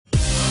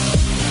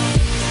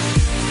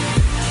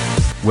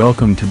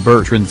Welcome to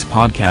Bertrand's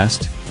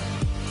podcast.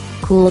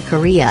 Cool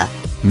Korea.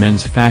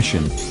 Men's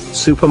fashion.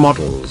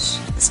 Supermodels.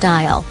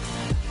 Style.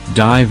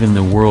 Dive in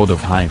the world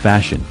of high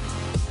fashion.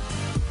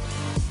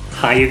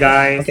 Hi, you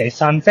guys. Okay,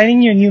 so I'm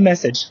sending you a new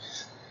message.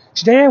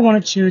 Today I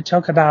wanted to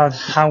talk about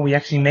how we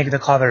actually make the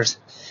covers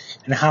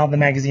and how the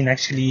magazine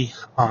actually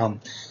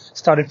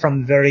started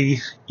from very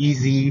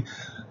easy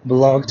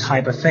blog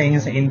type of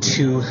things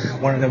into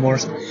one of the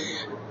most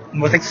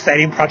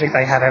exciting projects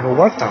I have ever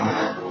worked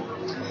on.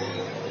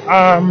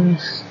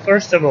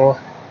 First of all,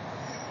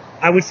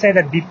 I would say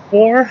that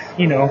before,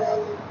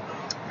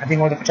 I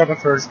think all the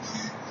photographers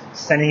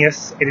sending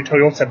us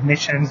editorial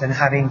submissions and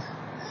having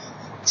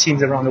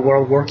teams around the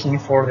world working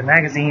for the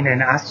magazine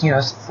and asking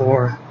us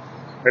for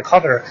the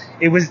cover,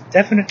 it was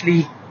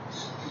definitely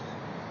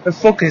the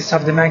focus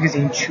of the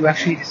magazine to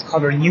actually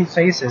discover new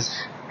faces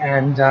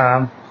and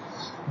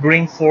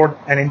bring forth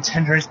an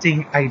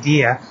interesting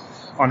idea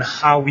on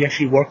how we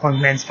actually work on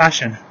men's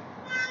fashion.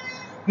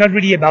 Not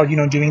really about,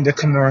 doing the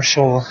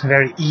commercial,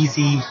 very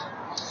easy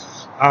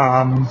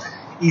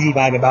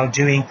vibe about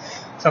doing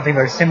something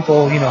very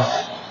simple,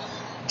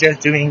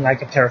 just doing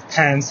like a pair of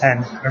pants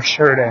and a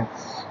shirt and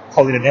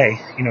call it a day.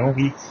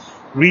 We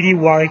really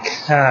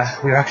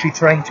we're actually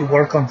trying to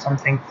work on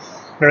something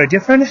very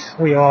different.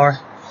 We are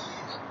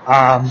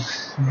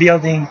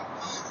building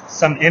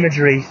some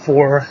imagery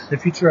for the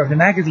future of the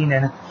magazine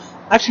and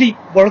actually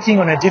working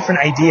on a different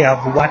idea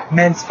of what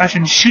men's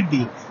fashion should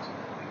be,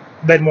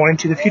 but more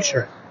into the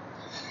future.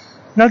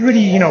 Not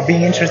really,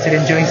 being interested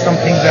in doing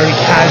something very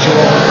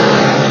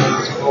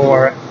casual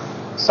or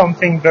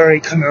something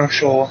very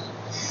commercial.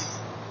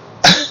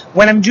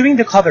 When I'm doing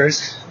the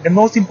covers, the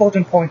most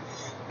important point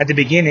at the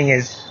beginning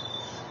is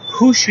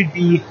who should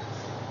be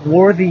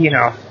worthy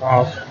enough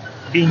of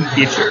being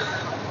featured.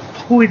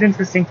 Who is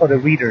interesting for the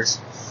readers?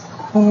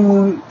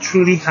 Who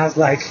truly has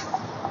like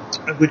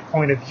a good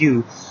point of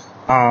view?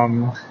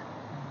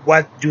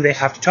 What do they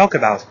have to talk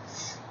about?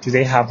 Do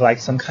they have like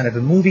some kind of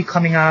a movie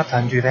coming up,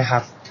 and do they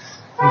have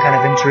some kind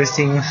of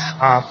interesting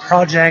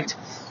project?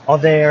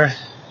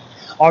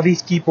 Are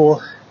these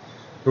people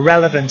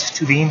relevant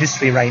to the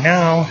industry right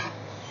now?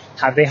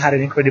 Have they had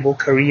an incredible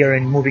career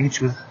in moving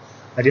to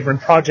a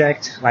different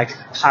project, like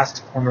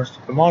past former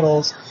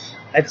supermodels?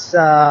 It's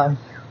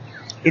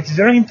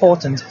very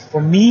important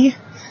for me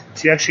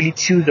to actually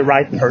choose the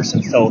right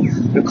person. So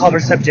the cover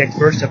subject,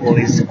 first of all,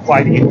 is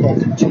quite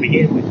important to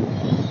begin with.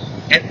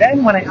 And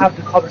then when I have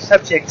the cover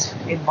subject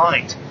in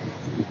mind,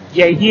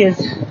 the idea is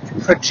to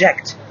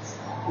project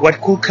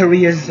what Cool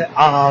Korea's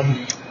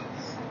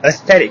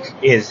aesthetic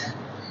is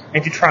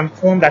and to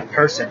transform that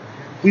person.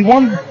 We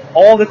want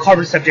all the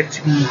cover subjects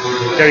to be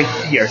very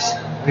fierce.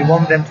 We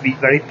want them to be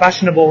very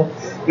fashionable.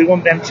 We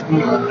want them to be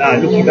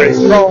looking very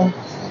strong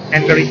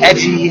and very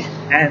edgy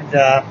and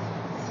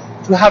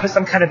to have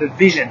some kind of a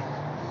vision.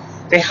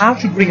 They have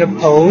to bring a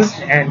pose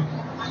and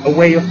a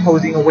way of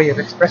posing, a way of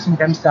expressing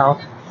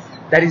themselves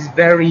that is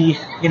very,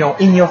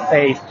 in your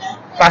face,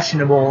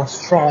 fashionable,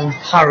 strong,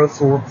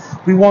 powerful.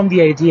 We want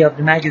the idea of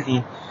the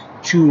magazine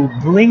to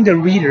bring the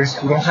readers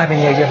who don't have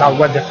any idea about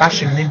what the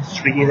fashion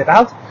industry is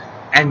about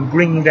and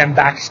bringing them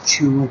back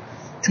to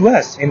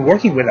us and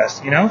working with us,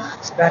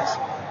 So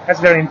that's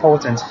very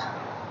important.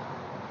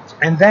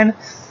 And then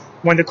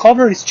when the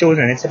cover is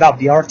chosen, it's about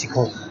the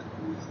article.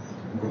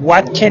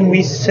 What can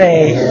we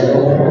say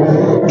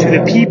to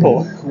the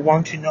people who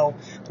want to know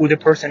who the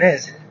person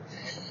is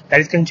that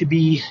is going to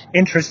be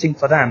interesting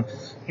for them?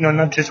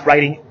 Not just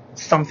writing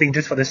something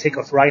just for the sake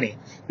of writing.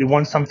 We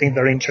want something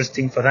very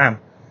interesting for them.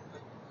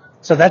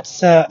 So that's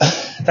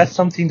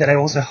something that I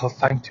also have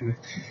time to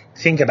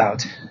think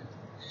about.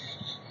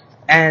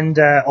 And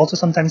also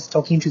sometimes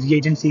talking to the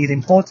agency is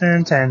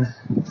important and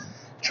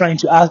trying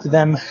to ask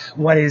them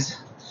what is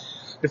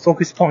the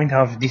focus point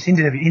of this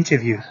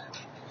interview.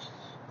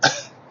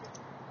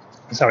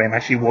 Sorry, I'm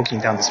actually walking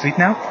down the street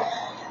now.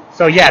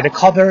 So yeah, the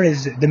cover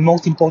is the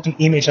most important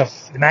image of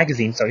the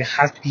magazine. So it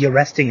has to be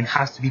arresting, it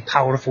has to be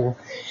powerful,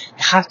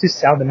 it has to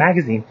sell the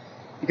magazine.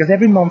 Because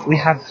every month we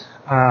have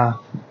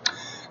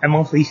a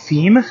monthly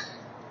theme,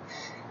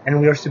 and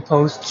we are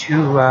supposed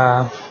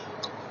to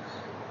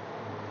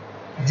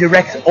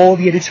direct all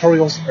the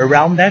editorials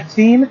around that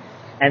theme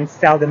and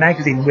sell the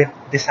magazine with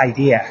this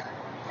idea.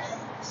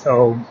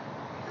 So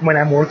when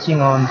I'm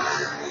working on,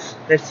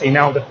 let's say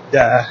now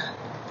the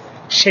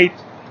shape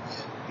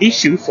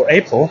issue for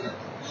April,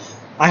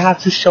 I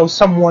have to show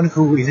someone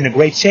who is in a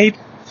great shape,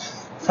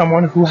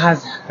 someone who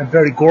has a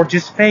very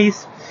gorgeous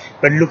face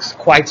but looks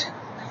quite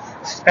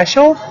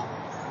special,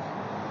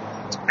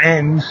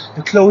 and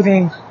the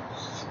clothing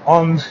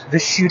on the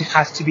shoot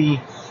has to be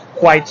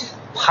quite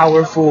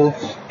powerful,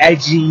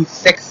 edgy,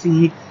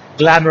 sexy,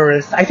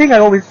 glamorous. I think I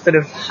always sort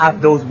of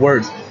have those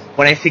words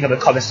when I think of a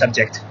cover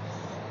subject.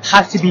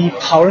 Has to be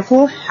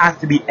powerful, has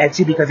to be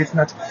edgy because it's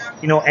not,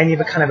 any of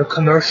a kind of a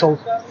commercial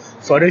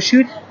photo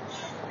shoot,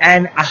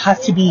 and it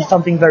has to be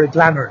something very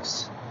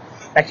glamorous.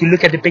 Like you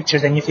look at the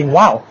pictures and you think,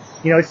 wow,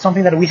 it's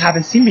something that we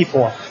haven't seen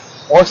before.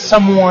 Or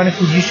someone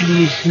who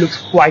usually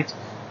looks quite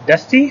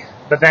dusty,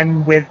 but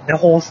then with the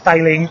whole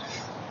styling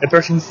the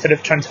person sort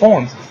of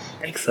transforms.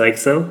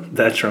 XOXO,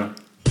 Bertrand.